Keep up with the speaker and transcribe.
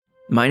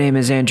My name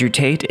is Andrew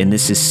Tate, and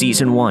this is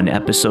Season 1,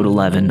 Episode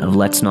 11 of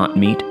Let's Not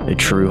Meet, a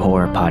true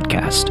horror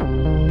podcast.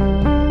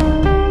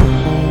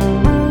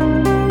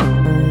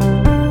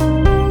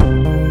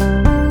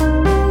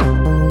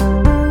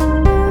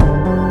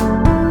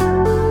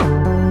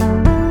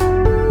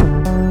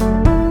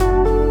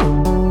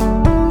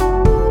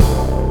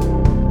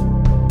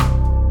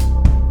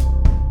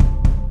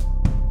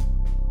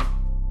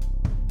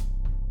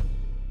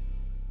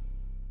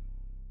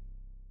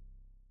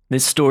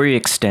 This story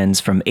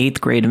extends from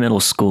 8th grade middle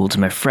school to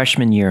my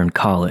freshman year in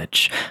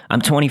college. I'm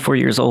 24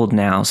 years old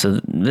now, so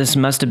this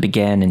must have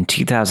began in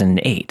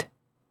 2008.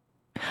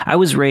 I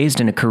was raised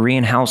in a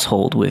Korean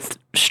household with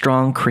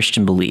strong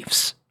Christian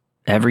beliefs.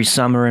 Every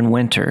summer and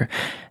winter,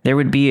 there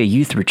would be a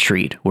youth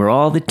retreat where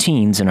all the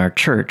teens in our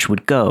church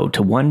would go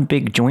to one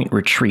big joint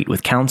retreat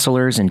with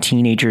counselors and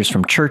teenagers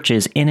from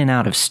churches in and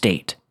out of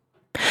state.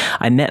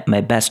 I met my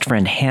best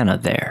friend Hannah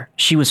there.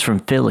 She was from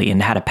Philly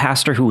and had a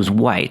pastor who was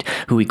white,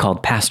 who we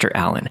called Pastor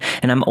Allen.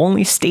 And I'm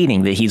only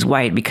stating that he's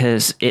white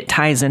because it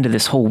ties into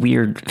this whole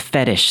weird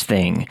fetish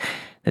thing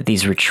that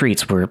these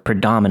retreats were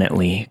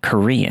predominantly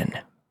Korean.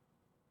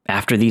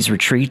 After these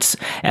retreats,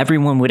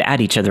 everyone would add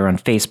each other on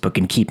Facebook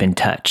and keep in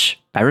touch.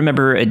 I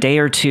remember a day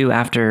or two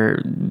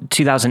after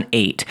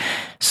 2008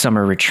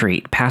 summer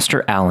retreat,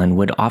 Pastor Allen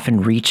would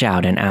often reach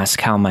out and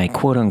ask how my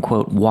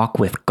quote-unquote walk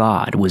with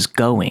God was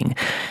going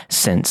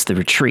since the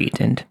retreat,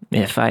 and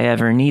if I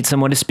ever need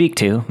someone to speak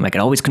to, I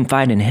could always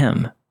confide in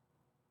him.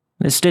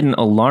 This didn't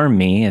alarm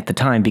me at the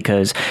time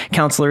because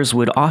counselors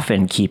would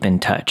often keep in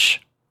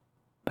touch.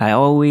 I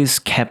always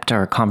kept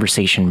our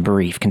conversation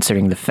brief,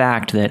 considering the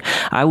fact that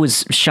I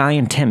was shy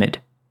and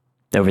timid.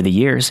 Over the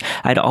years,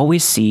 I'd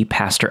always see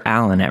Pastor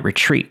Allen at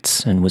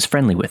retreats and was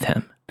friendly with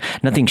him.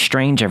 Nothing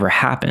strange ever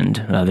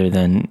happened other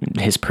than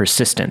his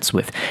persistence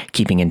with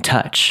keeping in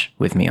touch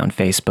with me on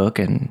Facebook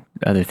and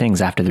other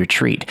things after the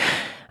retreat.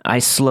 I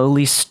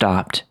slowly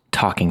stopped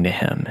talking to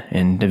him,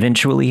 and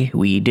eventually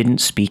we didn't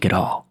speak at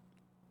all.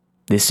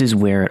 This is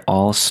where it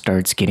all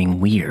starts getting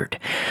weird.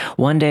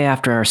 One day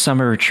after our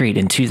summer retreat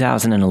in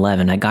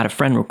 2011, I got a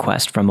friend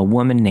request from a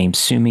woman named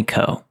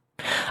Sumiko.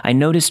 I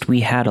noticed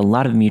we had a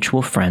lot of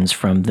mutual friends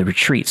from the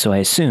retreat, so I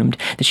assumed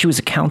that she was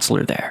a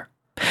counselor there.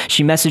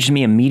 She messaged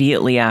me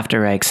immediately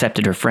after I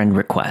accepted her friend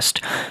request.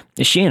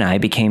 She and I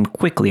became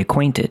quickly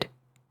acquainted.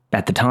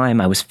 At the time,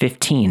 I was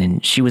 15,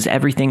 and she was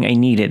everything I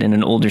needed in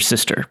an older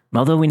sister.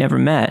 Although we never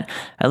met,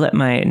 I let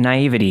my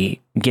naivety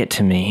get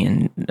to me,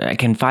 and I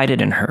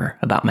confided in her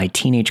about my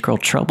teenage girl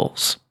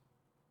troubles.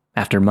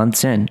 After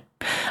months in,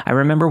 I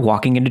remember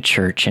walking into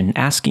church and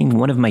asking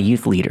one of my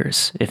youth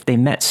leaders if they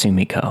met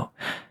Sumiko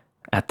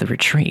at the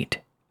retreat.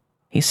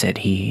 He said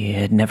he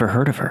had never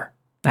heard of her.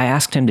 I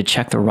asked him to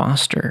check the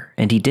roster,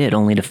 and he did,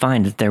 only to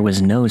find that there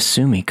was no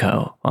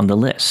Sumiko on the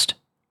list.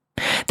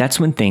 That's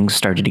when things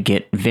started to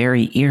get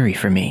very eerie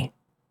for me.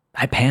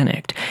 I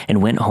panicked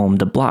and went home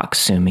to block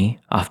Sumi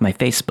off my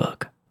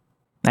Facebook.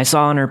 I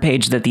saw on her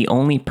page that the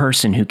only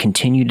person who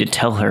continued to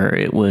tell her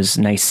it was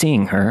nice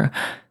seeing her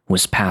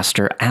was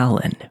Pastor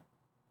Allen.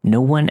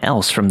 No one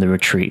else from the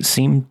retreat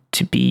seemed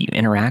to be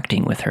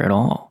interacting with her at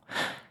all.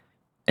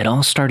 It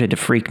all started to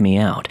freak me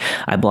out.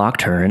 I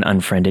blocked her and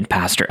unfriended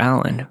Pastor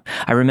Allen.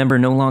 I remember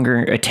no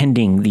longer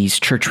attending these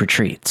church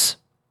retreats.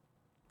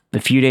 A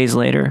few days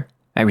later,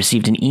 I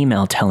received an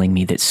email telling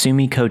me that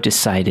Sumiko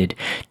decided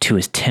to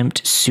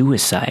attempt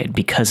suicide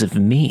because of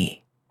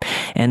me,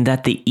 and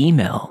that the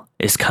email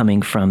is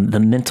coming from the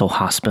mental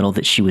hospital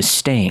that she was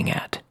staying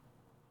at.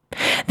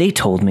 They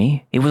told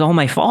me it was all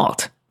my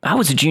fault. I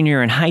was a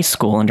junior in high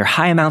school under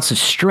high amounts of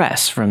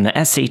stress from the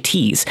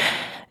SATs,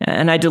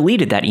 and I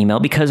deleted that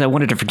email because I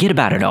wanted to forget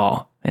about it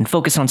all and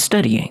focus on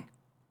studying.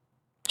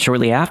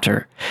 Shortly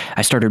after,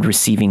 I started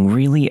receiving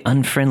really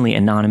unfriendly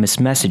anonymous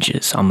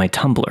messages on my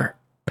Tumblr.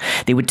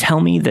 They would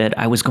tell me that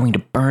I was going to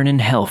burn in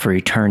hell for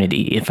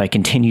eternity if I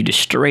continued to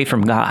stray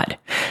from God.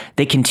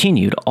 They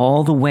continued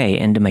all the way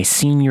into my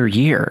senior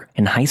year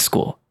in high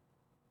school.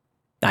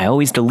 I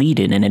always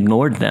deleted and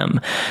ignored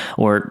them,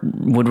 or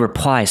would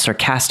reply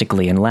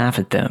sarcastically and laugh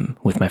at them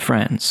with my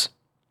friends.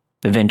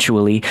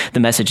 Eventually,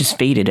 the messages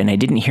faded and I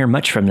didn't hear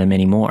much from them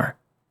anymore.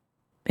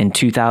 In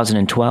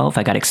 2012,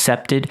 I got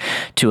accepted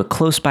to a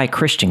close-by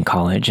Christian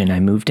college and I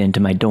moved into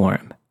my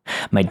dorm.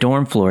 My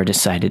dorm floor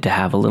decided to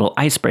have a little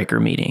icebreaker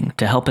meeting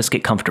to help us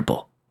get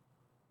comfortable.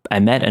 I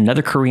met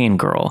another Korean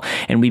girl,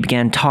 and we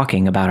began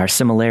talking about our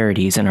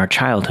similarities in our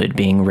childhood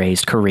being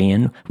raised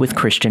Korean with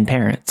Christian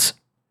parents.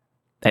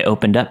 I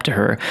opened up to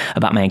her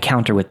about my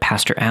encounter with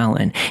Pastor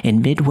Allen,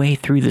 and midway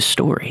through the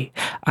story,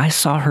 I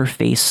saw her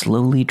face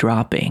slowly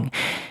dropping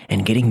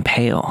and getting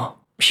pale.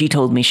 She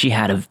told me she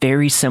had a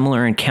very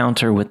similar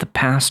encounter with the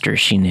pastor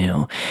she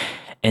knew,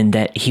 and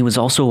that he was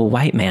also a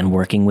white man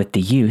working with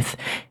the youth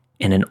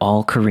in an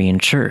all-Korean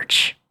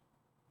church.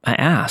 I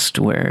asked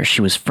where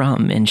she was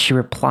from, and she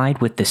replied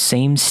with the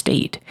same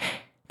state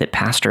that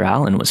Pastor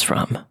Allen was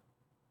from.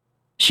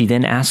 She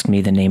then asked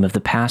me the name of the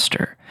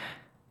pastor.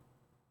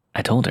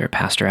 I told her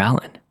Pastor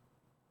Allen.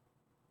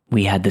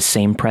 We had the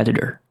same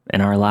predator in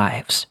our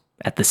lives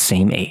at the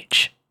same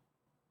age.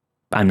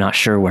 I'm not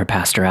sure where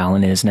Pastor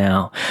Allen is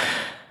now,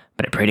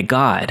 but I pray to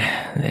God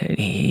that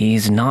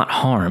he's not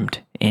harmed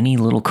any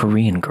little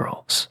Korean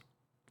girls.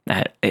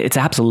 It's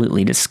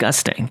absolutely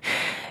disgusting.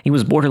 He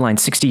was borderline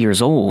 60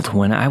 years old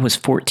when I was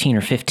 14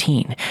 or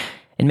 15.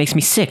 It makes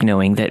me sick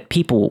knowing that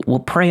people will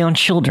prey on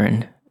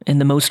children in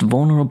the most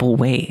vulnerable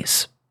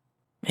ways.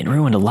 It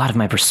ruined a lot of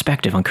my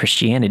perspective on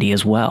Christianity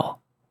as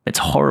well. It's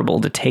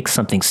horrible to take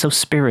something so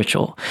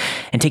spiritual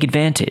and take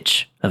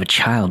advantage of a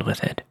child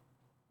with it.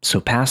 So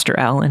Pastor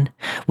Allen,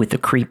 with the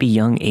creepy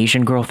young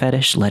Asian girl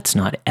fetish, let's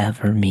not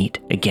ever meet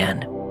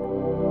again.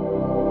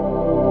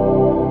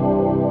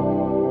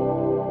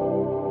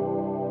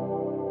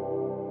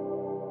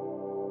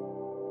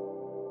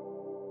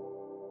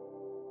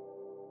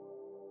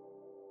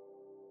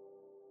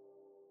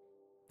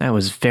 I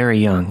was very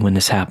young when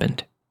this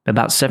happened,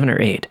 about 7 or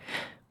 8,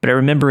 but I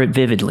remember it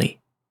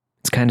vividly.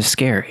 It's kind of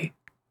scary.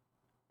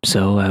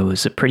 So I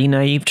was a pretty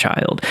naive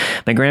child.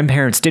 My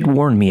grandparents did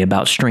warn me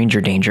about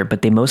stranger danger,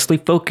 but they mostly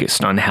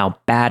focused on how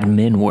bad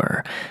men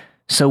were.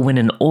 So when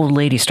an old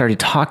lady started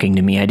talking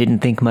to me, I didn't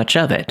think much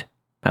of it.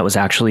 I was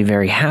actually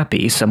very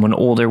happy someone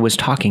older was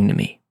talking to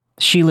me.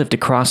 She lived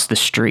across the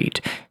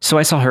street, so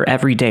I saw her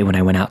every day when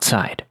I went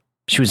outside.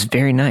 She was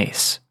very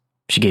nice.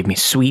 She gave me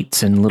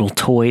sweets and little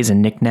toys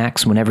and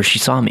knickknacks whenever she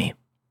saw me.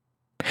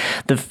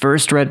 The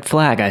first red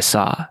flag I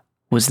saw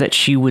was that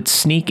she would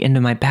sneak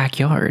into my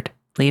backyard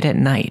late at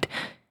night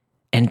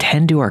and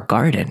tend to our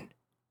garden.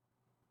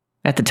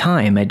 At the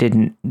time, I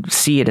didn't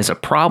see it as a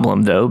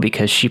problem, though,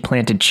 because she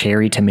planted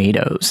cherry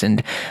tomatoes,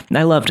 and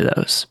I loved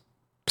those.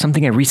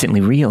 Something I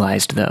recently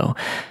realized, though,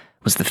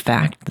 was the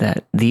fact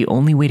that the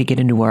only way to get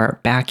into our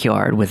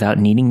backyard without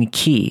needing a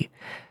key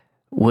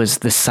was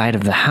the side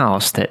of the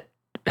house that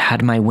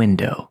had my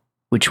window,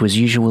 which was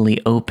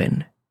usually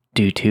open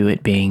due to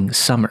it being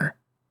summer,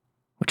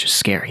 which is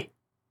scary.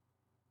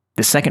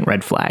 The second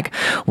red flag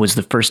was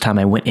the first time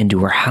I went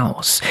into her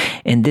house,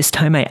 and this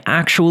time I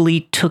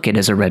actually took it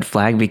as a red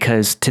flag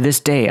because to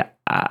this day,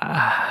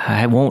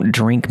 I won't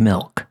drink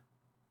milk.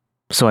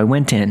 So I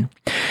went in,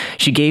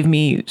 she gave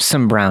me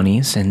some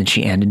brownies, and then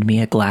she handed me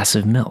a glass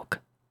of milk.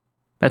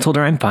 I told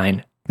her I'm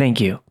fine,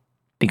 thank you,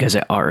 because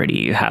I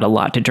already had a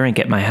lot to drink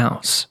at my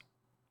house.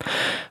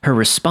 Her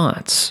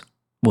response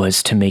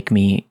was to make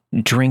me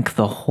drink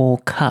the whole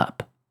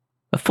cup.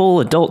 A full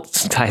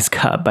adult-sized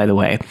cup, by the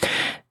way.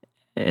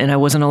 And I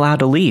wasn't allowed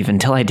to leave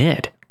until I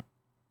did.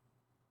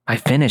 I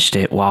finished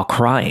it while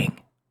crying.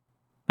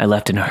 I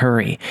left in a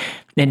hurry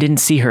and didn't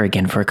see her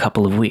again for a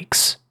couple of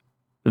weeks.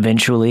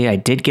 Eventually, I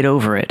did get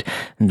over it,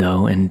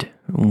 though, and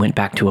went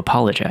back to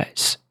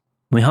apologize.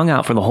 We hung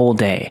out for the whole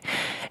day,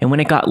 and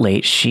when it got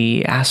late,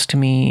 she asked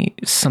me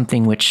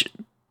something which,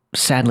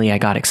 sadly, I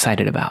got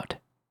excited about.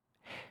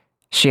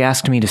 She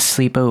asked me to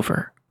sleep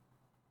over.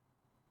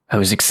 I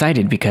was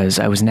excited because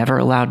I was never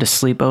allowed to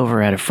sleep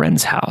over at a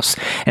friend's house,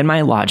 and my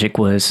logic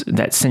was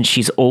that since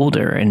she's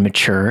older and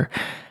mature,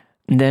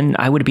 then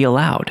I would be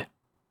allowed.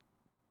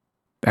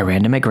 I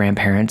ran to my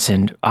grandparents,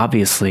 and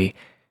obviously,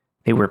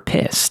 they were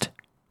pissed.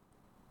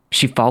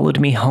 She followed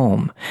me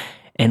home,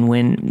 and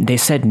when they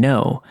said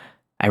no,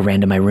 I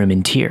ran to my room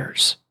in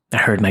tears. I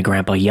heard my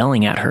grandpa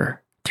yelling at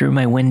her through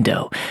my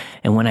window,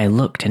 and when I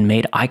looked and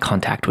made eye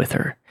contact with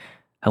her,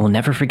 I will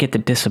never forget the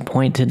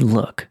disappointed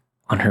look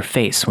on her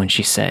face when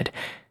she said,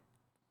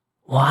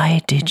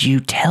 "Why did you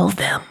tell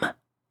them?"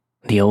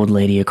 The old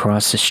lady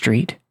across the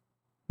street.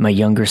 My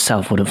younger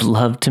self would have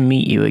loved to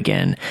meet you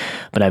again,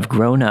 but I've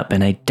grown up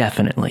and I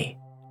definitely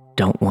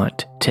don't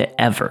want to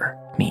ever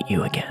meet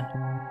you again.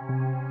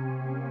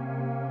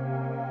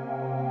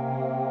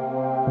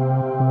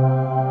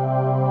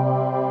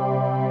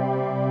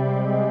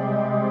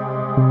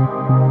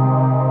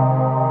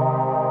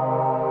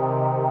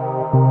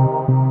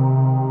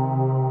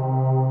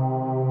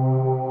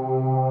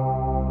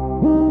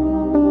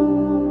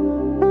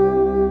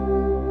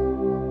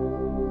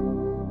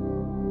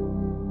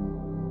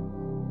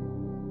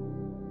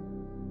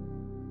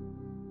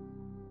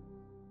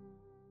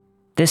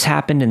 This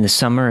happened in the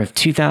summer of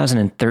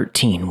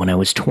 2013 when I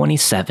was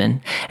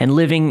 27 and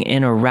living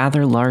in a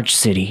rather large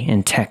city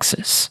in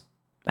Texas.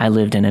 I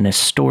lived in an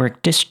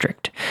historic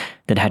district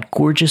that had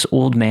gorgeous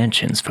old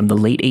mansions from the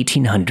late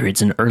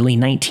 1800s and early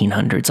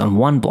 1900s on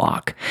one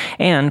block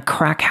and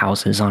crack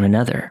houses on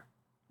another.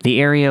 The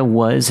area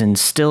was and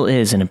still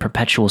is in a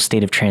perpetual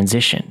state of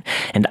transition,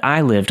 and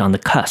I lived on the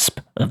cusp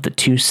of the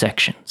two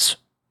sections.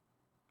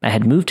 I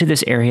had moved to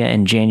this area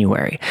in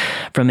January,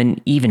 from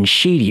an even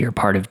shadier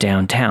part of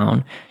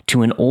downtown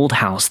to an old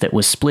house that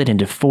was split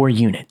into 4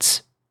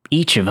 units.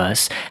 Each of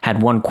us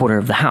had 1/4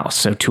 of the house,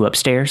 so 2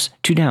 upstairs,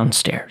 2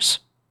 downstairs.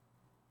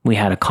 We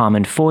had a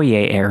common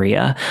foyer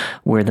area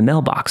where the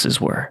mailboxes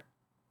were.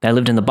 I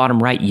lived in the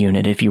bottom right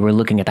unit if you were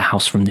looking at the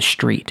house from the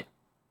street.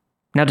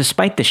 Now,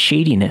 despite the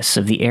shadiness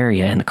of the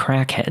area and the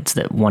crackheads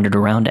that wandered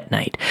around at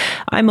night,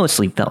 I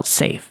mostly felt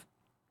safe.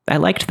 I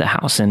liked the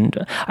house,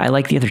 and I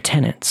liked the other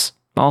tenants.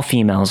 All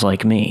females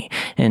like me,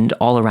 and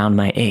all around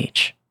my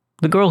age.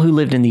 The girl who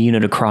lived in the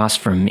unit across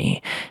from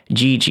me,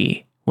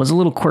 Gigi, was a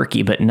little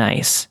quirky but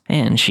nice,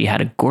 and she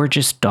had a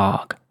gorgeous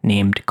dog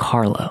named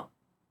Carlo.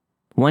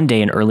 One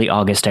day in early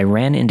August, I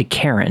ran into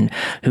Karen,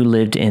 who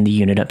lived in the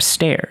unit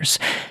upstairs.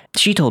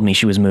 She told me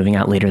she was moving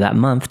out later that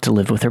month to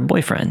live with her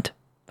boyfriend.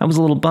 I was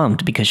a little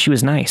bummed because she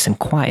was nice and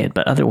quiet,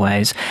 but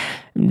otherwise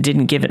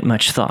didn't give it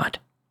much thought.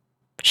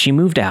 She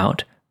moved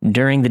out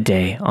during the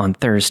day on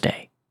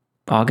Thursday,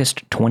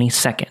 August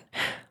 22nd,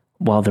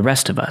 while the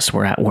rest of us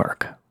were at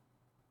work.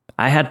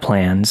 I had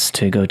plans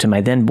to go to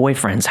my then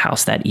boyfriend's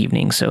house that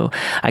evening, so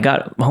I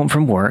got home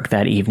from work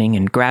that evening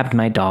and grabbed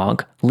my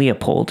dog,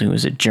 Leopold, who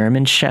was a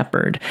German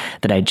Shepherd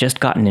that I'd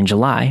just gotten in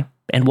July,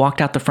 and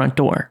walked out the front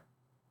door.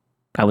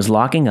 I was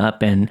locking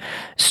up and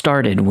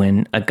started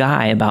when a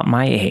guy about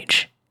my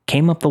age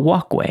came up the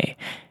walkway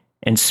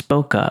and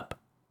spoke up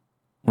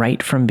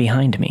right from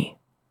behind me.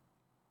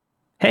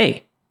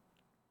 "Hey!"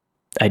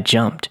 I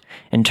jumped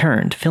and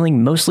turned,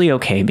 feeling mostly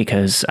okay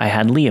because I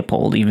had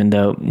Leopold, even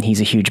though he's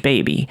a huge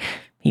baby.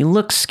 He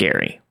looks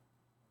scary.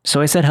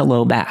 So I said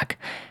hello back,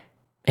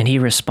 and he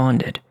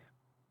responded,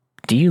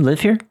 "Do you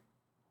live here?"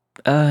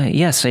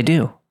 Yes, I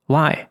do.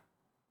 Why?"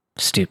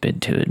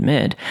 Stupid to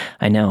admit,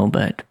 I know,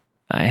 but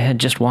I had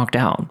just walked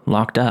out,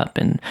 locked up,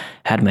 and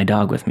had my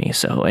dog with me,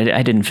 so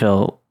I didn't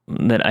feel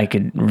that I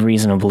could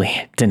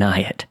reasonably deny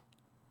it.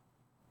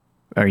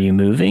 "Are you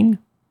moving?"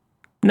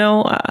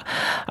 "No,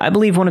 I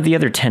believe one of the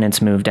other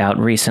tenants moved out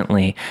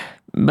recently,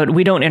 but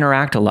we don't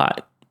interact a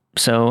lot,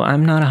 so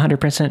I'm not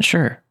 100%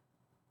 sure."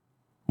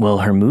 "Well,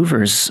 her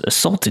movers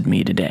assaulted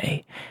me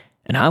today,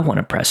 and I want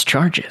to press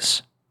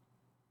charges."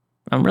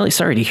 "I'm really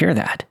sorry to hear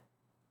that.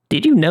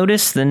 Did you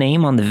notice the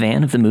name on the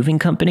van of the moving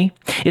company?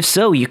 If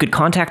so, you could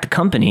contact the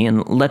company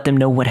and let them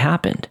know what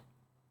happened."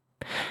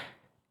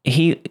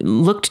 "He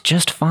looked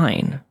just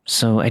fine,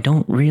 so I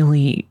don't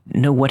really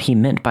know what he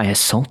meant by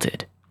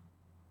assaulted."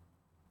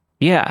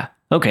 "Yeah,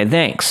 okay,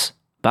 thanks.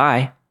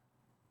 Bye."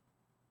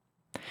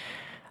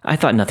 I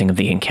thought nothing of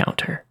the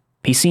encounter.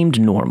 He seemed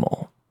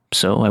normal,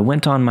 so I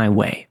went on my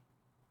way.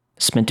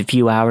 Spent a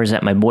few hours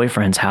at my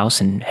boyfriend's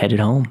house and headed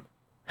home.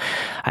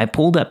 I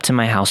pulled up to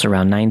my house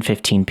around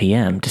 9:15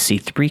 p.m. to see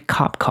 3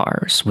 cop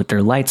cars with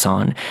their lights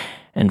on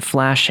and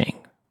flashing.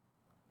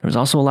 There was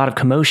also a lot of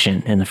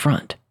commotion in the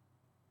front.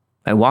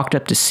 I walked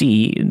up to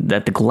see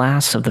that the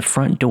glass of the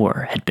front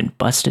door had been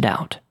busted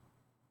out.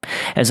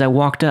 As I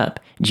walked up,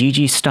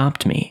 Gigi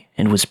stopped me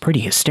and was pretty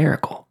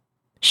hysterical.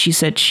 She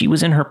said she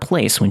was in her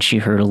place when she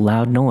heard a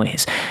loud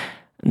noise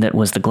that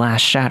was the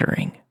glass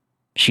shattering.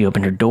 She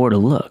opened her door to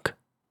look.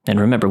 And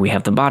remember, we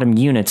have the bottom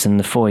units in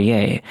the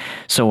foyer,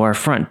 so our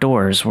front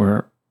doors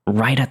were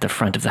right at the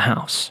front of the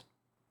house.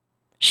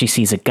 She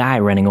sees a guy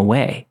running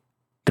away,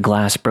 the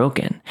glass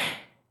broken,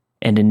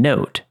 and a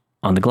note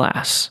on the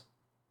glass.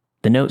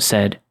 The note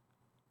said,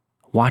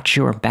 "Watch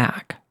your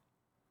back."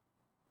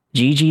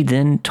 Gigi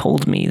then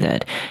told me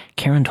that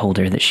Karen told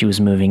her that she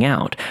was moving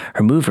out.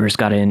 Her movers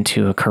got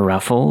into a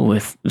kerfuffle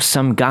with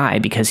some guy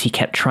because he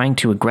kept trying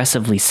to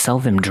aggressively sell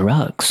them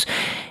drugs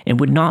and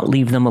would not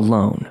leave them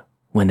alone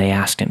when they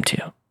asked him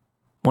to.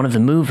 One of the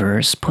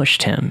movers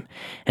pushed him,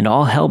 and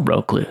all hell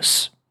broke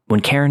loose. When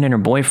Karen and her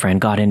boyfriend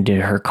got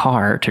into her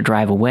car to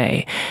drive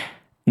away,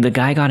 the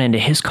guy got into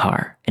his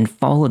car and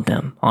followed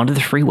them onto the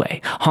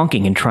freeway,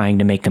 honking and trying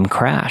to make them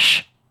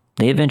crash.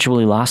 They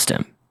eventually lost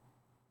him.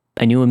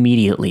 I knew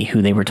immediately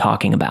who they were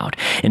talking about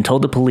and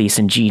told the police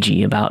and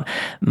Gigi about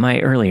my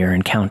earlier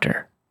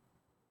encounter.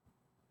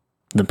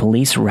 The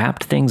police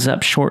wrapped things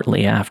up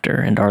shortly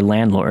after, and our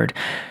landlord,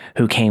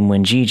 who came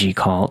when Gigi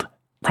called,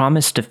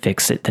 promised to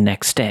fix it the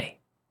next day.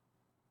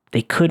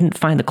 They couldn't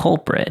find the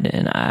culprit,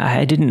 and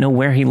I didn't know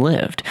where he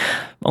lived,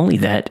 only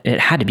that it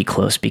had to be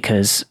close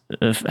because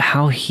of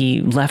how he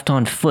left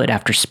on foot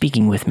after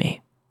speaking with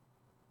me.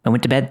 I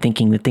went to bed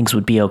thinking that things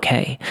would be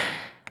okay,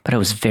 but I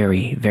was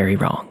very, very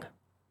wrong.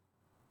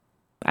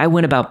 I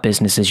went about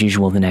business as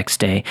usual the next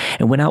day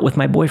and went out with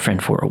my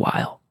boyfriend for a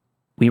while.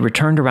 We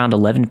returned around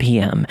 11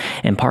 p.m.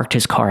 and parked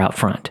his car out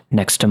front,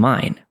 next to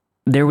mine.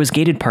 There was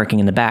gated parking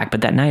in the back,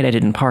 but that night I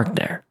didn't park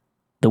there.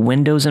 The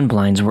windows and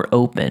blinds were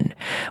open.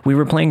 We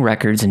were playing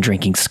records and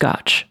drinking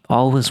scotch.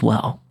 All was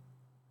well.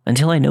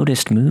 Until I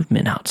noticed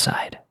movement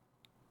outside.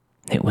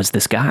 It was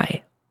this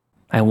guy.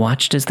 I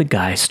watched as the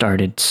guy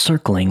started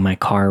circling my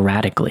car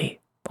erratically,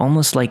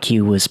 almost like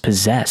he was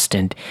possessed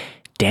and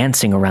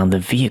dancing around the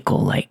vehicle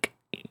like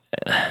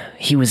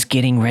he was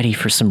getting ready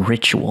for some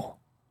ritual.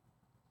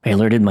 I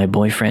alerted my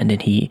boyfriend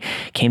and he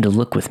came to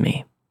look with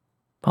me.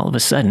 All of a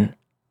sudden,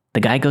 the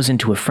guy goes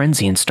into a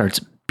frenzy and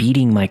starts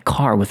beating my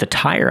car with a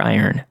tire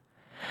iron.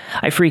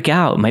 I freak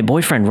out. My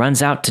boyfriend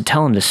runs out to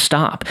tell him to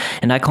stop,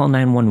 and I call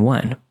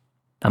 911.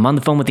 I'm on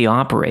the phone with the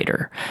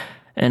operator,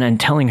 and I'm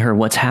telling her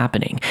what's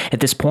happening. At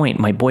this point,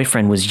 my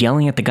boyfriend was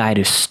yelling at the guy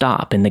to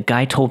stop, and the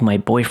guy told my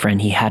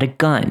boyfriend he had a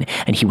gun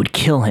and he would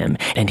kill him,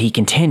 and he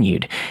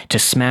continued to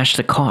smash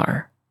the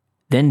car,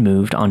 then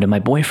moved onto my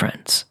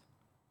boyfriend's.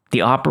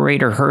 The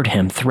operator heard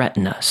him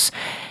threaten us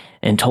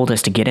and told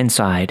us to get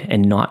inside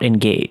and not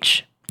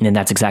engage, and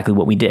that's exactly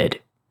what we did.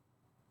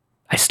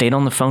 I stayed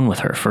on the phone with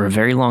her for a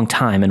very long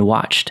time and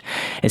watched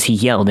as he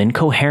yelled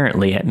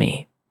incoherently at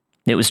me.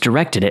 It was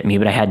directed at me,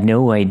 but I had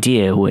no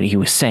idea what he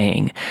was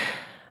saying,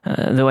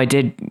 though I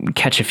did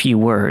catch a few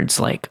words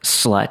like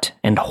slut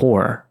and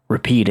whore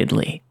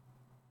repeatedly.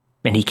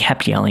 And he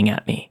kept yelling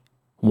at me,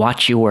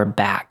 "Watch your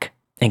back,"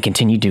 and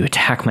continued to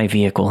attack my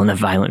vehicle in a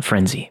violent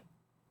frenzy.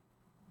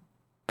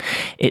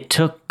 It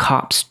took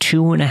cops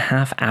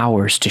 2.5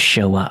 hours to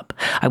show up.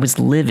 I was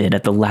livid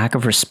at the lack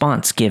of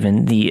response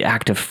given the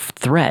active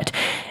threat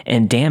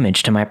and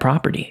damage to my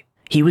property.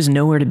 He was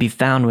nowhere to be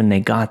found when they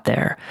got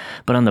there,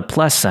 but on the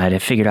plus side, I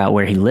figured out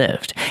where he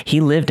lived.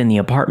 He lived in the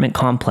apartment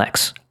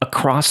complex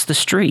across the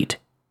street.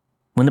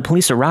 When the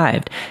police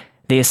arrived,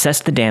 they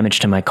assessed the damage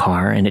to my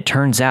car, and it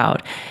turns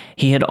out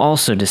he had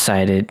also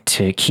decided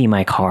to key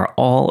my car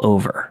all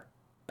over.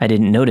 I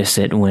didn't notice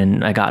it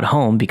when I got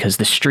home because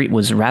the street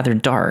was rather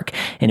dark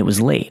and it was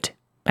late.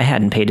 I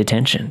hadn't paid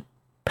attention.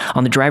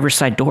 On the driver's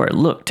side door, it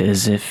looked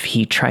as if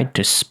he tried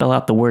to spell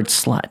out the word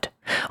slut.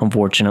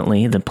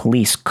 Unfortunately, the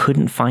police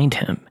couldn't find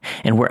him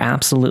and were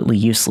absolutely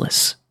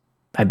useless.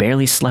 I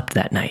barely slept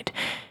that night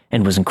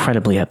and was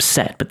incredibly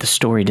upset, but the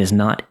story does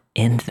not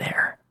end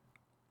there.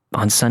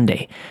 On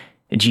Sunday,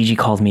 Gigi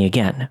called me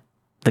again.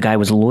 The guy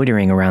was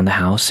loitering around the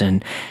house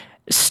and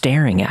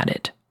staring at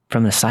it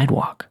from the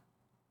sidewalk.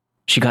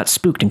 She got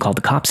spooked and called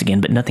the cops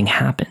again, but nothing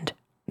happened.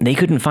 They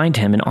couldn't find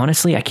him, and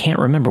honestly, I can't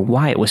remember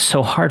why it was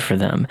so hard for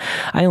them.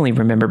 I only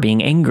remember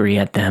being angry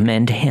at them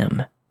and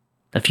him.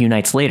 A few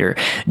nights later,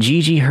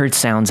 Gigi heard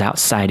sounds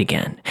outside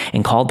again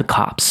and called the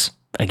cops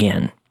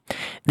again.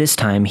 This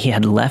time, he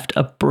had left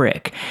a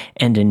brick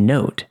and a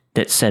note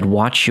that said,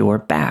 "Watch your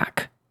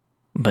back,"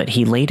 but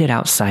he laid it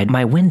outside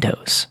my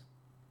windows.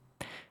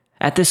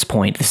 At this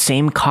point, the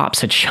same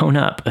cops had shown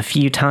up a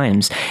few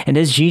times, and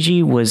as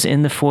Gigi was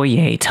in the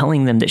foyer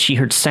telling them that she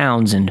heard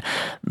sounds and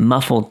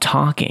muffled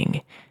talking,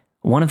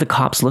 one of the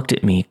cops looked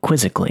at me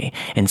quizzically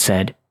and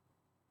said,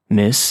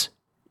 "Miss,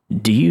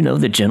 do you know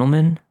the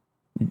gentleman?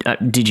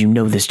 Did you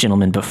know this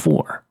gentleman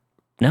before?"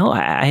 No,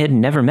 I had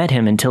never met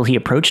him until he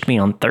approached me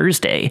on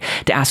Thursday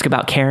to ask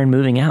about Karen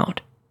moving out.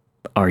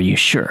 "Are you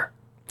sure?"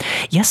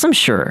 "Yes, I'm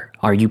sure.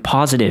 Are you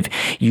positive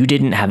you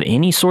didn't have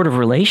any sort of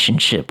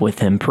relationship with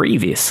him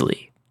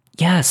previously?"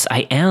 "Yes,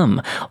 I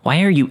am.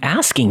 Why are you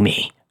asking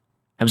me?"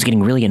 I was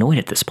getting really annoyed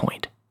at this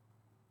point.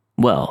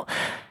 "Well,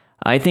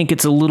 I think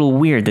it's a little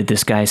weird that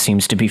this guy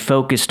seems to be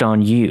focused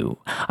on you.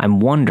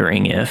 I'm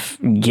wondering if,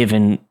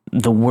 given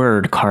the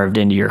word carved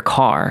into your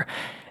car,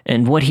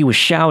 and what he was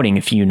shouting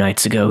a few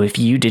nights ago, if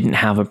you didn't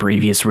have a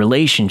previous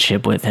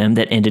relationship with him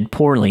that ended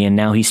poorly and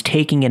now he's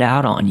taking it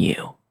out on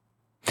you."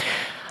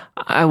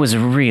 I was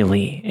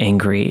really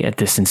angry at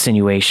this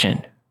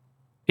insinuation.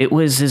 It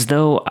was as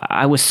though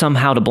I was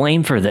somehow to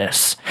blame for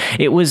this.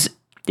 It was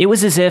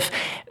as if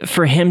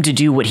for him to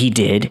do what he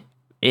did,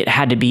 it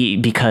had to be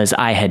because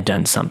I had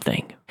done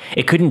something.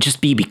 It couldn't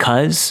just be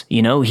because,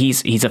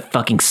 he's a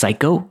fucking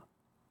psycho.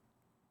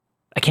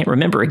 I can't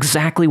remember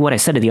exactly what I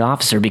said to the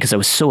officer because I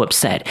was so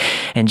upset,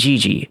 and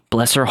Gigi,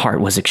 bless her heart,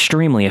 was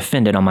extremely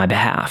offended on my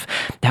behalf.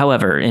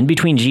 However, in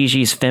between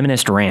Gigi's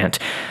feminist rant,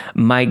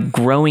 my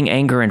growing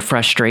anger and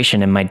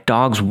frustration, and my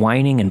dog's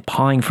whining and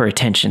pawing for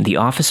attention, the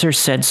officer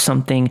said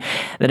something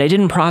that I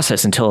didn't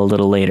process until a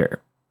little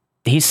later.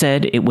 He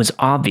said it was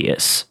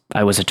obvious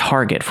I was a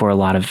target for a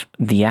lot of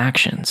the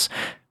actions,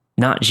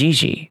 not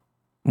Gigi.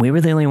 We were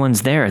the only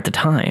ones there at the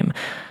time,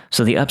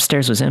 so the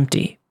upstairs was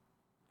empty.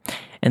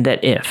 And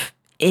that if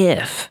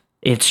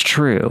it's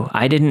true,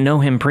 I didn't know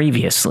him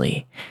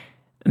previously,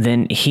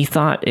 then he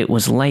thought it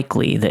was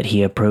likely that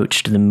he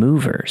approached the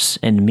movers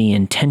and me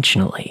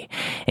intentionally,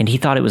 and he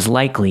thought it was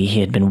likely he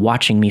had been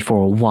watching me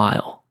for a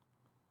while.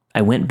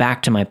 I went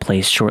back to my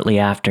place shortly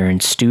after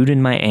and stewed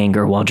in my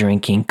anger while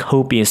drinking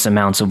copious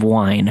amounts of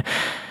wine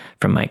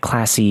from my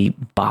classy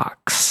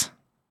box.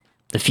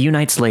 A few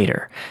nights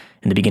later,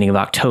 in the beginning of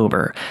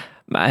October,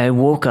 I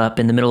woke up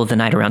in the middle of the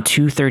night around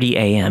 2:30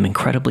 a.m.,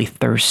 incredibly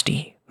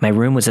thirsty. My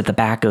room was at the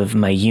back of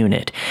my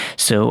unit,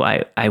 so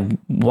I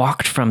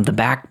walked from the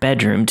back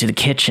bedroom to the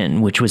kitchen,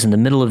 which was in the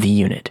middle of the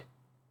unit.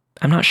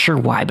 I'm not sure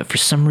why, but for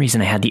some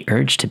reason I had the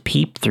urge to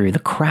peep through the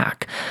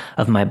crack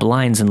of my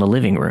blinds in the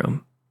living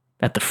room,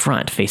 at the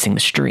front facing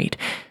the street.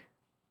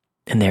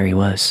 And there he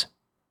was.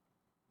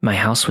 My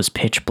house was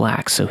pitch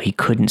black, so he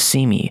couldn't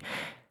see me,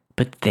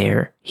 but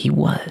there he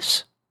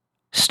was,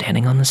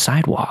 standing on the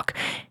sidewalk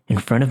in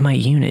front of my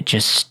unit,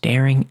 just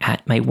staring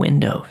at my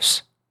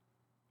windows.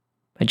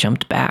 I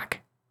jumped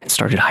back and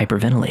started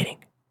hyperventilating,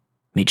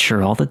 made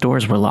sure all the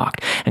doors were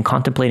locked, and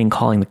contemplating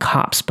calling the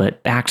cops,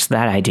 but axed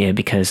that idea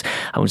because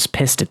I was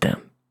pissed at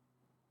them.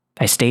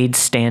 I stayed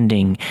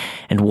standing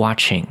and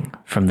watching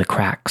from the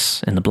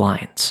cracks in the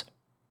blinds.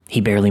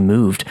 He barely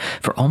moved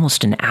for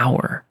almost an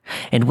hour,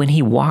 and when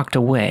he walked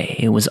away,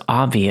 it was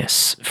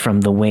obvious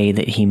from the way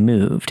that he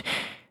moved.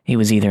 He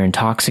was either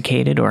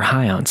intoxicated or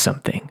high on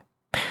something.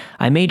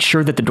 I made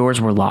sure that the doors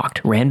were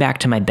locked, ran back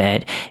to my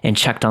bed, and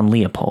checked on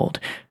Leopold,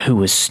 who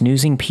was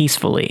snoozing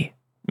peacefully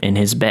in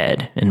his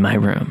bed in my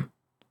room.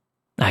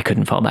 I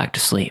couldn't fall back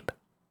to sleep.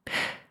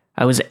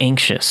 I was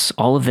anxious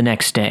all of the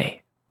next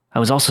day. I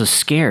was also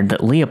scared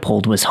that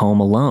Leopold was home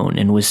alone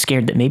and was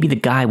scared that maybe the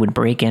guy would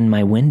break in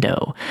my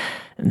window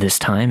this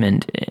time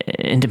and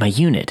into my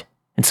unit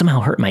and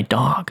somehow hurt my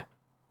dog.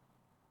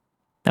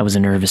 I was a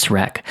nervous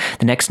wreck.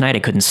 The next night I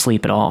couldn't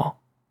sleep at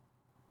all.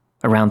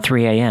 Around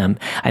 3 a.m.,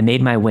 I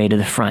made my way to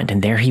the front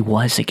and there he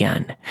was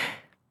again.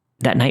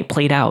 That night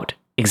played out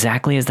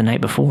exactly as the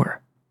night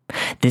before.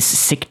 This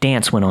sick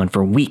dance went on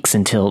for weeks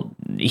until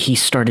he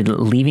started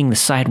leaving the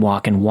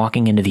sidewalk and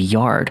walking into the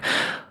yard,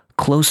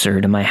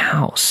 closer to my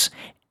house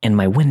and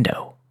my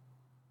window.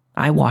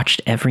 I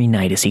watched every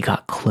night as he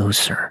got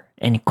closer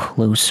and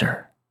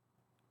closer.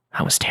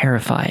 I was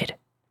terrified.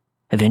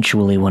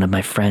 Eventually, one of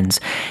my friends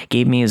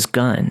gave me his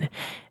gun,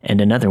 and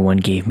another one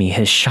gave me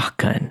his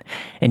shotgun.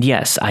 And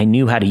yes, I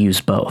knew how to use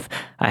both.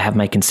 I have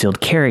my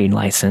concealed carry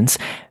license,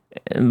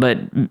 but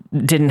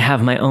didn't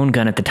have my own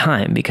gun at the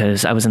time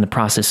because I was in the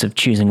process of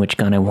choosing which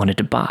gun I wanted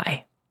to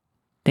buy.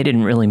 They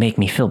didn't really make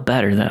me feel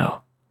better,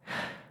 though.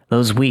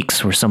 Those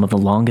weeks were some of the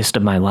longest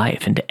of my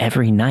life, and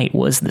every night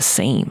was the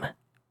same.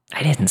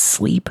 I didn't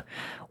sleep.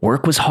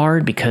 Work was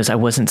hard because I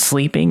wasn't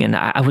sleeping, and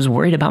I was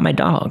worried about my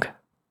dog.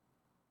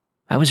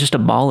 I was just a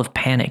ball of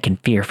panic and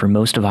fear for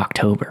most of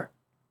October.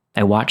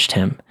 I watched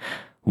him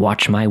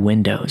watch my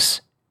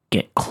windows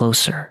get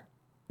closer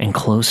and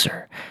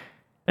closer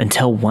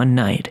until one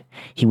night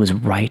he was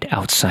right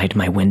outside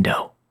my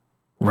window.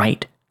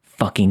 Right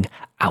fucking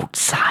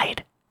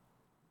outside.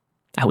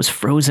 I was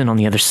frozen on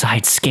the other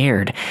side,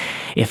 scared.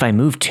 If I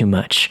moved too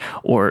much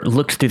or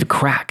looked through the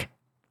crack,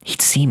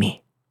 he'd see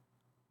me.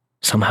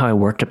 Somehow I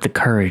worked up the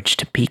courage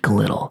to peek a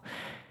little,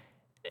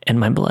 and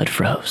my blood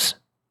froze.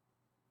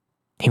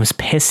 He was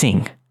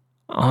pissing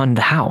on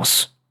the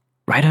house,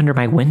 right under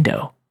my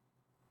window.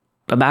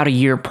 About a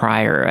year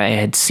prior, I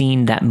had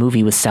seen that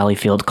movie with Sally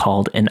Field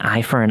called An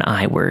Eye for an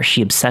Eye, where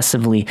she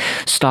obsessively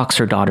stalks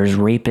her daughter's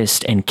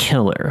rapist and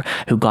killer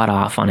who got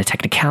off on a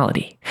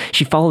technicality.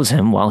 She follows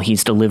him while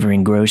he's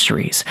delivering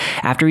groceries.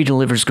 After he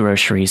delivers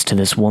groceries to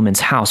this woman's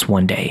house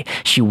one day,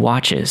 she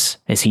watches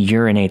as he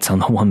urinates on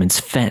the woman's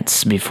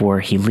fence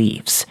before he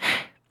leaves.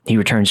 He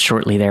returns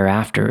shortly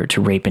thereafter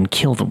to rape and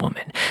kill the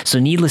woman. So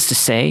needless to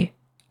say,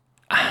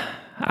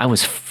 I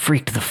was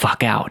freaked the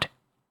fuck out.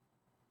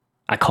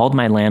 I called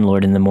my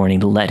landlord in the morning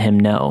to let him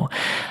know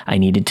I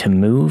needed to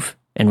move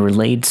and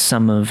relayed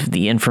some of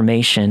the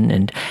information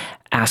and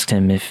asked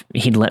him if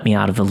he'd let me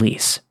out of the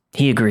lease.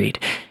 He agreed.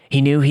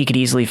 He knew he could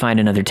easily find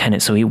another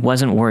tenant, so he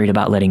wasn't worried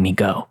about letting me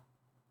go.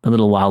 A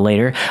little while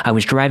later, I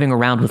was driving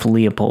around with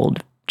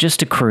Leopold just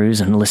to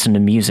cruise and listen to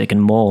music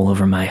and mull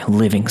over my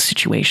living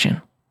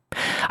situation.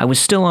 I was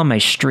still on my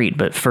street,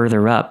 but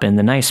further up in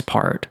the nice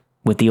part,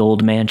 with the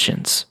old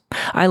mansions.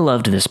 I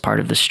loved this part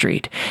of the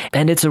street,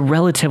 and it's a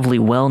relatively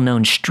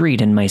well-known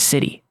street in my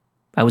city.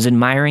 I was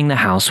admiring the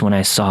house when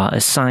I saw a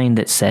sign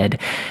that said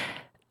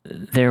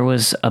there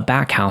was a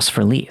back house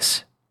for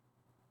lease.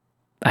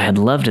 I had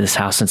loved this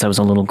house since I was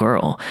a little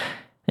girl,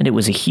 and it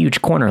was a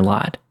huge corner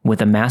lot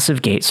with a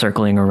massive gate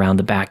circling around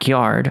the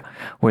backyard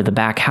where the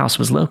back house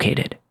was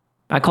located.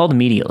 I called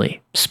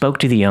immediately, spoke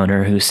to the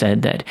owner who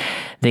said that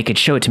they could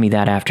show it to me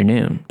that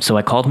afternoon, so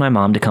I called my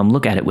mom to come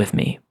look at it with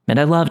me, and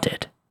I loved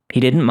it.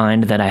 He didn't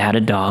mind that I had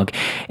a dog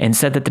and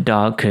said that the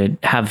dog could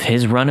have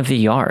his run of the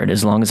yard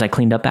as long as I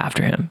cleaned up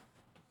after him.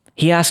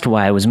 He asked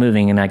why I was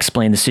moving and I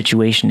explained the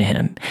situation to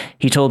him.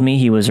 He told me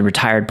he was a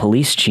retired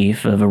police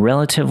chief of a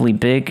relatively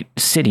big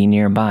city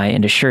nearby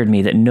and assured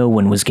me that no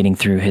one was getting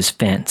through his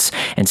fence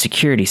and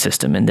security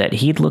system and that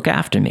he'd look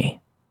after me.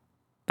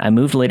 I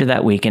moved later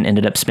that week and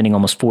ended up spending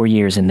almost 4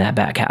 years in that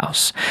back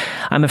house.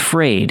 I'm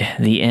afraid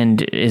the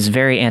end is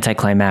very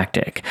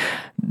anticlimactic.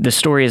 The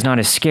story is not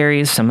as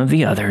scary as some of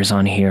the others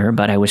on here,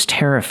 but I was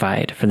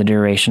terrified for the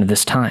duration of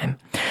this time.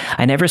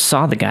 I never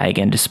saw the guy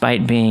again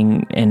despite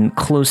being in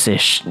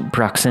close-ish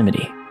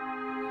proximity,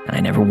 and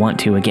I never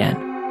want to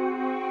again.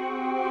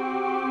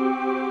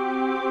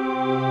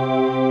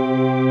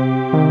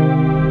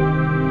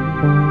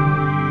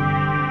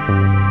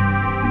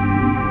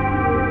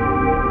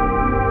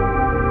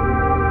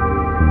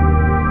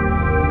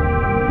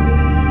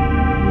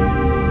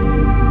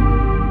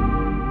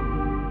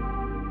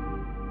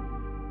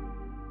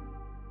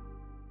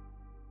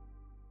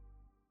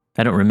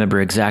 I don't remember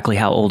exactly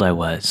how old I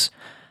was.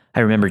 I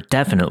remember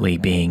definitely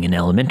being in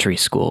elementary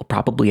school,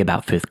 probably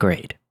about 5th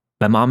grade.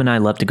 My mom and I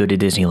loved to go to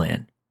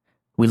Disneyland.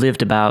 We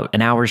lived about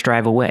an hour's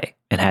drive away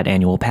and had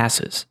annual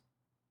passes.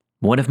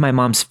 One of my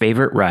mom's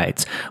favorite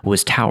rides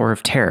was Tower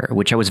of Terror,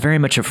 which I was very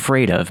much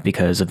afraid of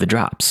because of the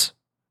drops.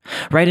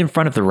 Right in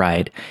front of the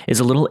ride is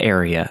a little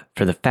area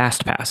for the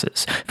fast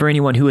passes. For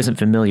anyone who isn't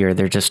familiar,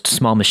 they're just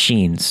small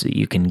machines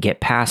you can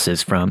get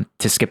passes from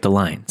to skip the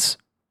lines.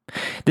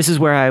 This is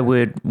where I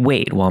would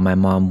wait while my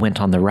mom went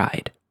on the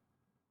ride.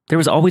 There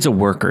was always a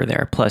worker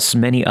there, plus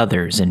many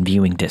others in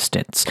viewing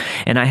distance,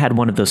 and I had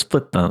one of those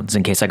flip phones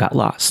in case I got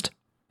lost.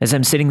 As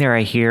I'm sitting there,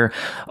 I hear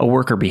a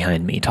worker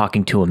behind me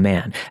talking to a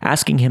man,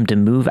 asking him to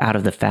move out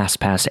of the fast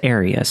pass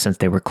area since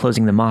they were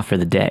closing them off for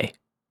the day.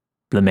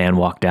 The man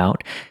walked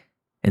out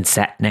and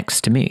sat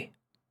next to me.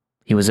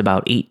 He was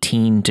about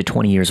 18 to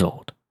 20 years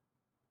old.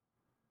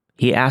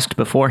 He asked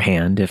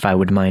beforehand if I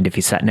would mind if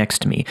he sat next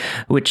to me,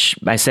 which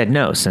I said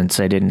no since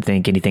I didn't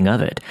think anything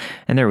of it,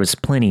 and there was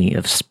plenty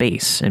of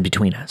space in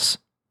between us.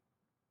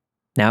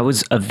 Now, I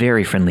was a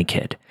very friendly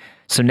kid,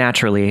 so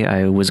naturally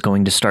I was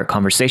going to start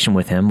conversation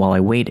with him while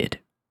I waited.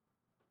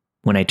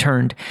 When I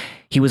turned,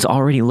 he was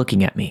already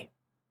looking at me.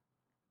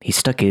 He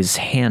stuck his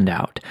hand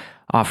out,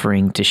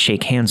 offering to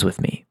shake hands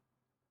with me,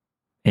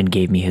 and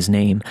gave me his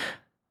name,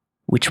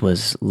 which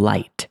was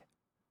Light.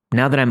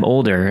 Now that I'm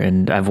older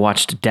and I've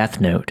watched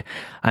Death Note,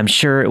 I'm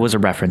sure it was a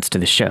reference to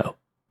the show.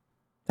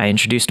 I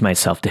introduced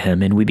myself to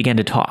him and we began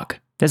to talk.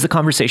 As the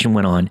conversation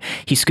went on,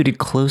 he scooted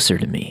closer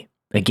to me.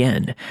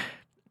 Again,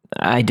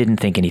 I didn't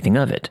think anything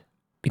of it,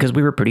 because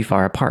we were pretty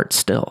far apart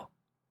still.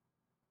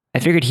 I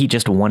figured he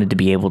just wanted to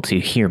be able to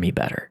hear me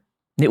better.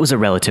 It was a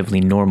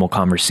relatively normal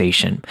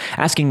conversation,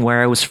 asking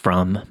where I was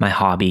from, my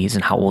hobbies,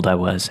 and how old I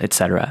was,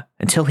 etc.,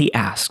 until he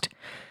asked,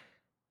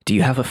 "Do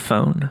you have a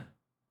phone?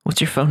 What's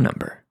your phone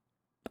number?"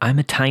 I'm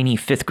a tiny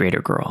 5th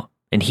grader girl,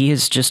 and he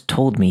has just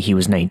told me he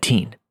was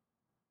 19.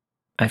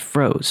 I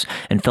froze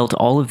and felt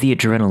all of the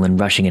adrenaline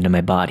rushing into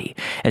my body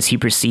as he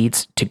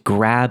proceeds to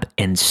grab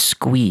and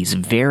squeeze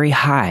very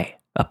high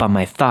up on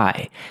my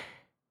thigh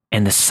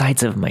and the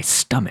sides of my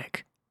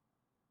stomach.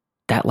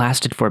 That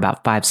lasted for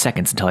about 5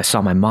 seconds until I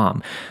saw my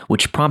mom,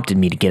 which prompted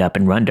me to get up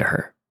and run to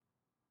her.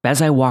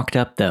 As I walked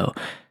up, though,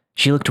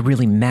 she looked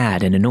really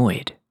mad and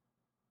annoyed.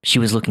 She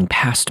was looking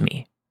past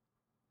me,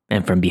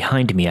 and from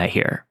behind me I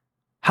hear,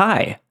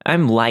 "Hi,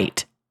 I'm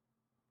Light."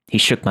 He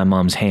shook my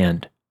mom's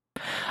hand.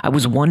 "I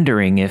was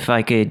wondering if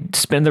I could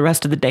spend the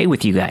rest of the day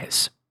with you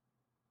guys."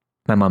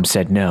 My mom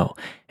said no,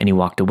 and he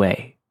walked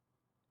away.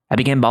 I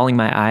began bawling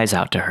my eyes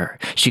out to her.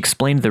 She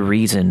explained the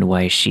reason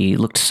why she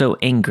looked so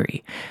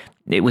angry.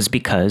 It was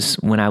because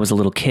when I was a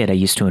little kid, I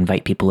used to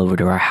invite people over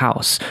to our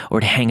house or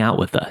to hang out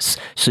with us,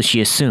 so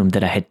she assumed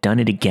that I had done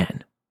it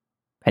again.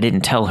 I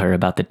didn't tell her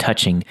about the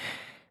touching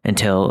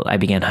until I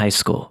began high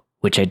school,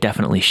 which I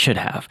definitely should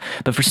have,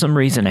 but for some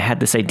reason I had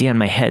this idea in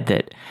my head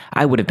that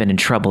I would have been in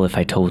trouble if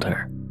I told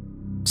her.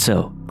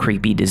 So,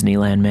 creepy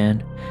Disneyland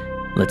man,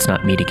 let's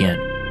not meet again.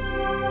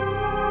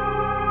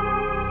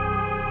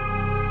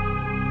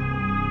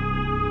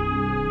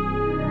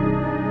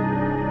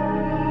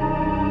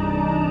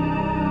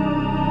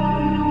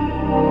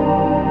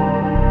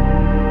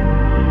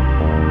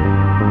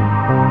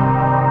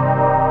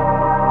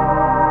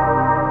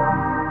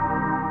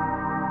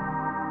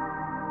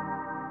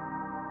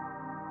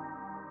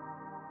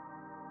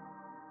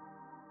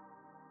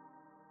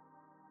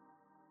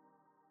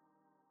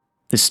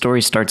 This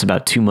story starts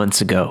about 2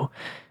 months ago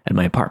at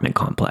my apartment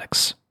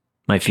complex.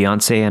 My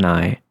fiance and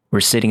I were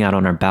sitting out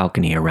on our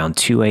balcony around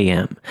 2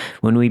 a.m.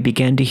 when we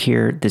began to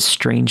hear this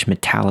strange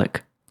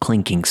metallic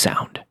clinking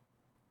sound.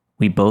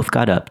 We both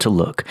got up to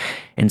look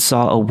and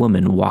saw a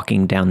woman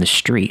walking down the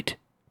street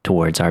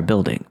towards our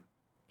building.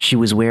 She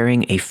was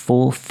wearing a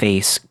full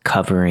face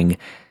covering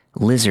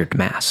lizard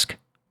mask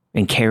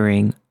and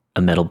carrying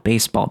a metal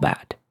baseball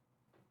bat.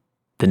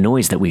 The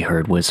noise that we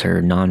heard was her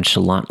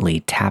nonchalantly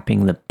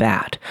tapping the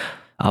bat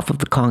off of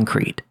the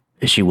concrete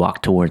as she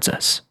walked towards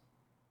us.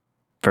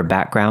 For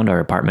background,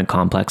 our apartment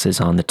complex is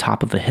on the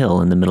top of a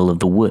hill in the middle of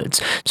the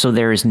woods, so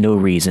there is no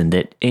reason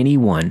that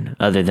anyone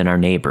other than our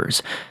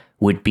neighbors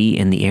would be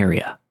in the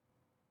area.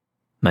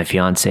 My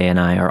fiance and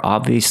I are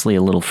obviously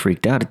a little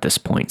freaked out at this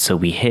point, so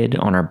we hid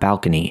on our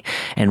balcony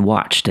and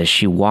watched as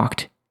she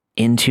walked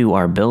into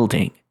our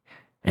building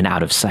and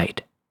out of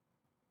sight.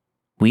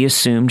 We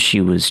assumed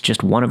she was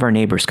just one of our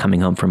neighbors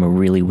coming home from a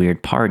really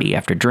weird party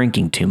after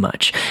drinking too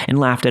much and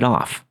laughed it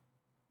off.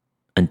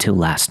 Until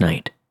last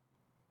night.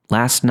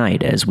 Last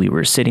night, as we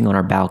were sitting on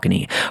our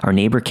balcony, our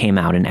neighbor came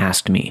out and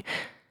asked me,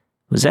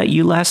 "Was that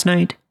you last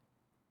night?"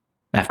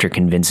 After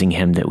convincing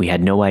him that we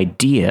had no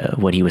idea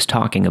what he was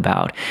talking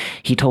about,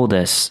 he told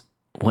us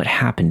what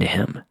happened to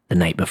him the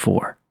night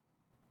before.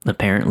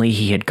 Apparently,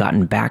 he had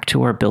gotten back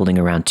to our building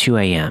around 2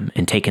 a.m.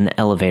 and taken the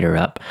elevator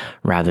up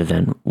rather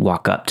than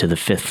walk up to the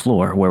 5th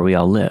floor where we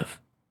all live.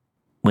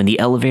 When the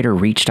elevator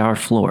reached our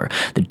floor,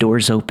 the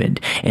doors opened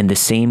and the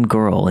same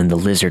girl in the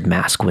lizard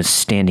mask was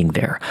standing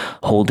there,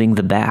 holding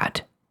the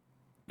bat.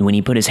 When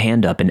he put his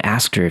hand up and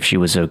asked her if she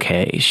was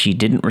okay, she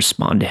didn't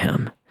respond to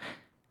him.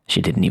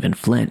 She didn't even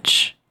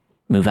flinch,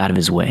 move out of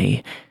his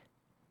way.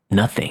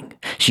 Nothing.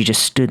 She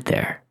just stood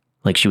there,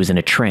 like she was in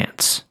a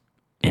trance,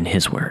 in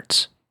his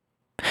words.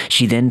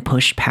 She then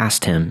pushed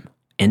past him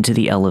into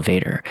the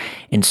elevator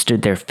and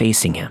stood there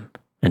facing him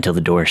until the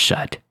door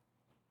shut.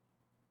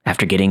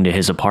 After getting to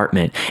his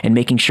apartment and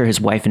making sure his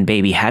wife and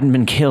baby hadn't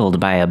been killed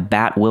by a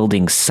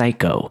bat-wielding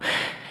psycho,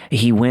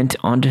 he went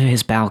onto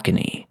his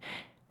balcony,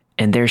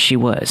 and there she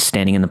was,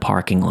 standing in the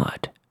parking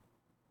lot.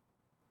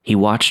 He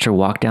watched her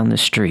walk down the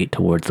street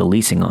towards the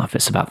leasing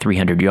office about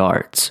 300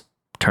 yards,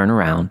 turn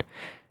around,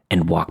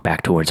 and walk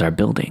back towards our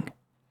building,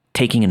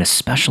 taking an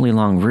especially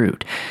long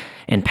route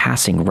and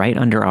passing right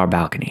under our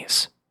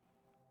balconies.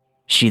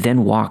 She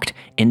then walked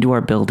into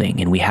our building,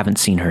 and we haven't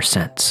seen her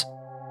since.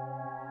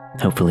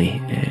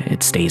 Hopefully,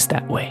 it stays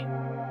that way.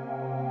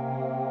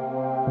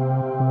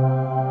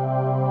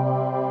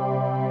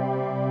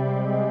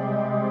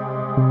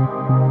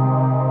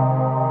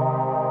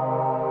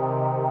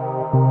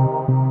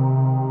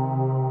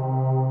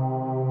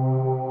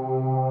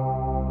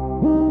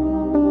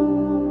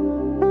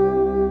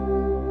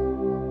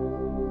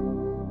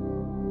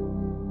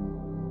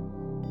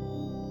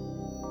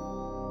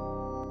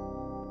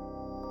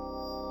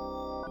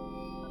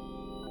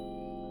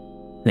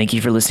 Thank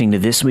you for listening to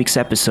this week's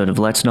episode of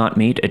Let's Not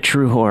Meet, a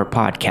true horror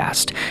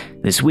podcast.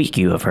 This week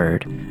you have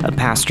heard A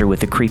Pastor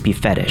with a Creepy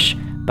Fetish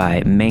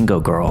by Mango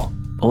Girl,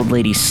 Old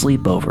Lady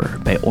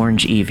Sleepover by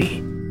Orange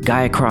Evie,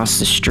 Guy Across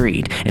the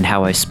Street and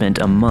How I Spent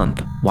a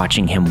Month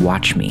Watching Him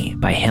Watch Me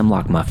by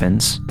Hemlock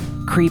Muffins,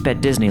 Creep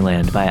at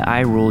Disneyland by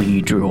I Rule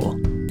You Drool,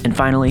 and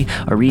finally,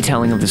 a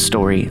retelling of the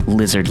story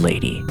Lizard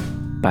Lady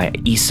by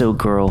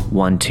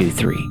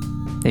ISOGirl123.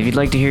 If you'd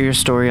like to hear your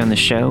story on the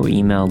show,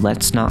 email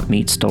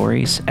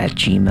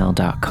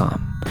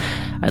letsnotmeetstories@gmail.com.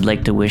 I'd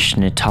like to wish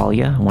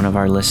Natalia, one of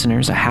our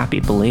listeners, a happy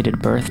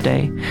belated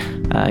birthday.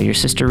 Your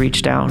sister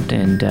reached out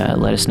and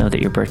let us know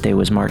that your birthday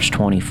was March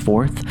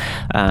 24th.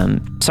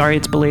 Sorry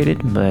it's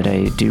belated, but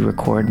I do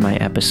record my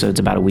episodes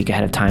about a week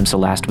ahead of time, so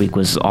last week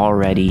was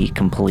already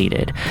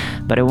completed.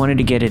 But I wanted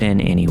to get it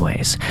in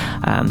anyways.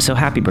 So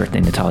happy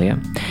birthday, Natalia.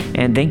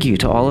 And thank you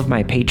to all of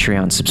my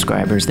Patreon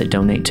subscribers that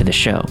donate to the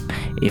show.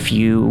 If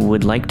you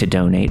would like to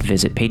donate,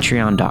 visit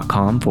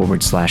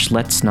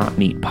patreon.com/Let's Not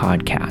Meet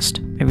podcast.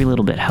 Every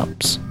little bit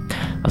helps.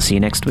 I'll see you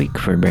next week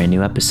for a brand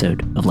new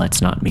episode of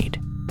Let's Not Meet.